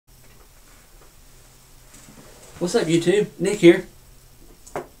What's up, YouTube? Nick here.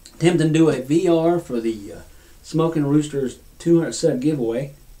 Attempting to do a VR for the Smoking Roosters 200 sub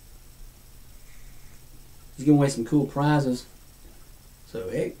giveaway. He's giving away some cool prizes. So,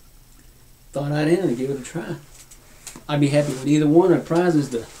 hey, thought I'd enter and give it a try. I'd be happy with either one. The prize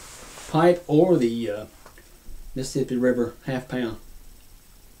is the pipe or the Mississippi River half-pound.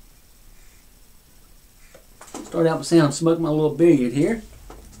 Start out by saying I'm smoking my little billiard here.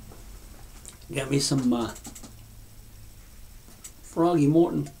 Got me some Froggy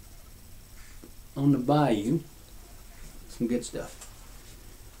Morton on the bayou. Some good stuff.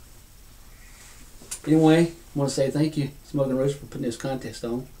 Anyway, I want to say thank you, Smoking Roosters, for putting this contest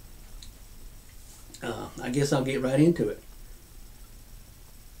on. I guess I'll get right into it.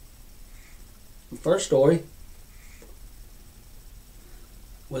 The first story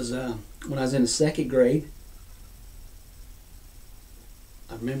was when I was in the 2nd grade.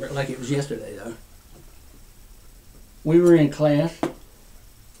 I remember it like it was yesterday, though. We were in class.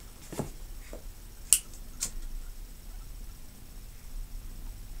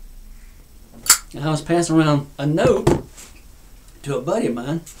 And I was passing around a note to a buddy of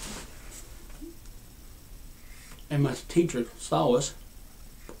mine. And my teacher saw us.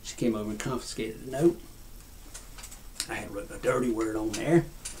 She came over and confiscated the note. I had written a dirty word on there.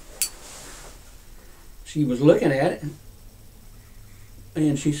 She was looking at it.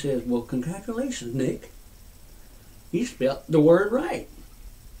 And she says, "Well, congratulations, Nick. You spelled the word right.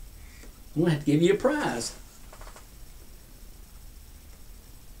 I'm going to have to give you a prize."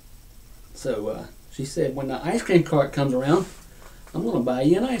 So she said, "When the ice cream cart comes around, I'm going to buy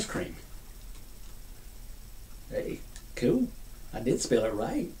you an ice cream." Hey, cool. I did spell it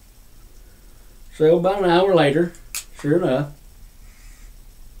right. So about an hour later, sure enough,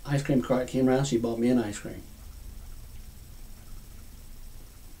 ice cream cart came around. She bought me an ice cream.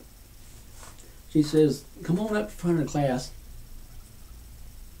 She says, "Come on up in front of the class."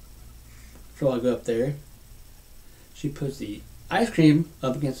 So I go up there. She puts the ice cream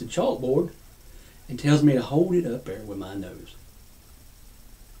up against the chalkboard and tells me to hold it up there with my nose.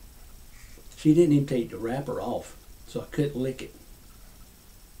 She didn't even take the wrapper off, so I couldn't lick it.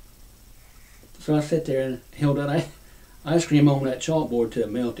 So I sat there and held that ice cream on that chalkboard till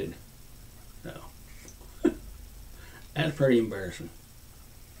it melted. No. That's pretty embarrassing.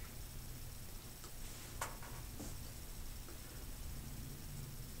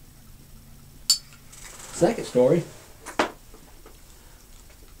 Second story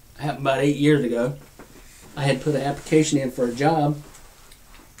happened about 8 years ago. I had put an application in for a job,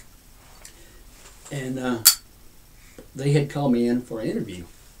 and they had called me in for an interview.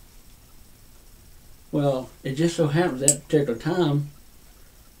 Well, it just so happens that particular time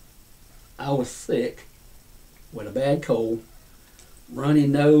I was sick with a bad cold, runny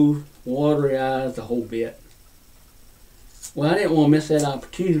nose, watery eyes, the whole bit. Well, I didn't want to miss that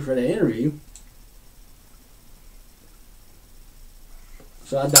opportunity for the interview.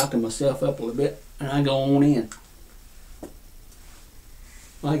 So I doctored myself up a little bit, and I go on in.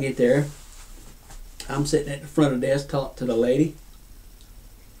 When I get there, I'm sitting at the front of the desk, talking to the lady.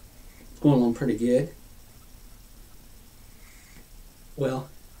 It's going along pretty good. Well,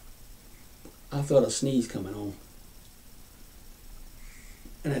 I felt a sneeze coming on.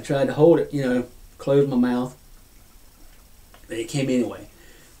 And I tried to hold it, close my mouth. But it came anyway.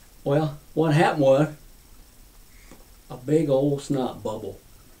 Well, what happened was, a big old snot bubble,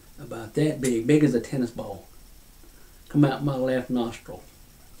 about that big as a tennis ball, come out my left nostril.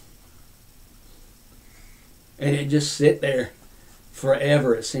 And it just sit there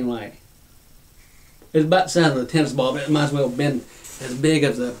forever, it seemed like. It was about the size of a tennis ball, but it might as well have been as big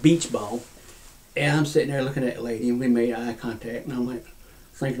as a beach ball. And I'm sitting there looking at the lady, and we made eye contact, and I'm like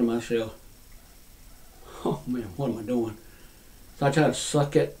thinking to myself, "Oh man, what am I doing?" So I tried to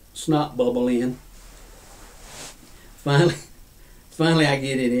suck that snot bubble in. Finally I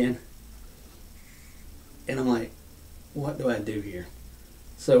get it in. And I'm like, what do I do here?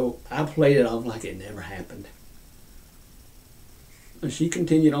 So I played it off like it never happened. And she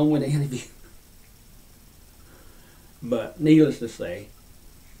continued on with the interview. But needless to say,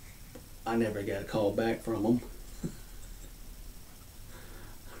 I never got a call back from them.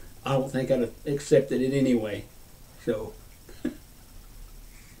 I don't think I'd have accepted it anyway. So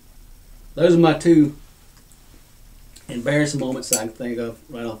those are my two embarrassing moments I can think of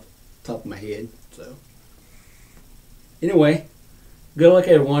right off the top of my head. So anyway, good luck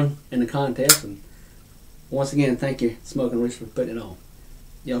everyone in the contest, and once again, thank you, Smoking Roosters, for putting it on.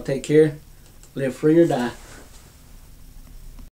 Y'all take care, live free or die.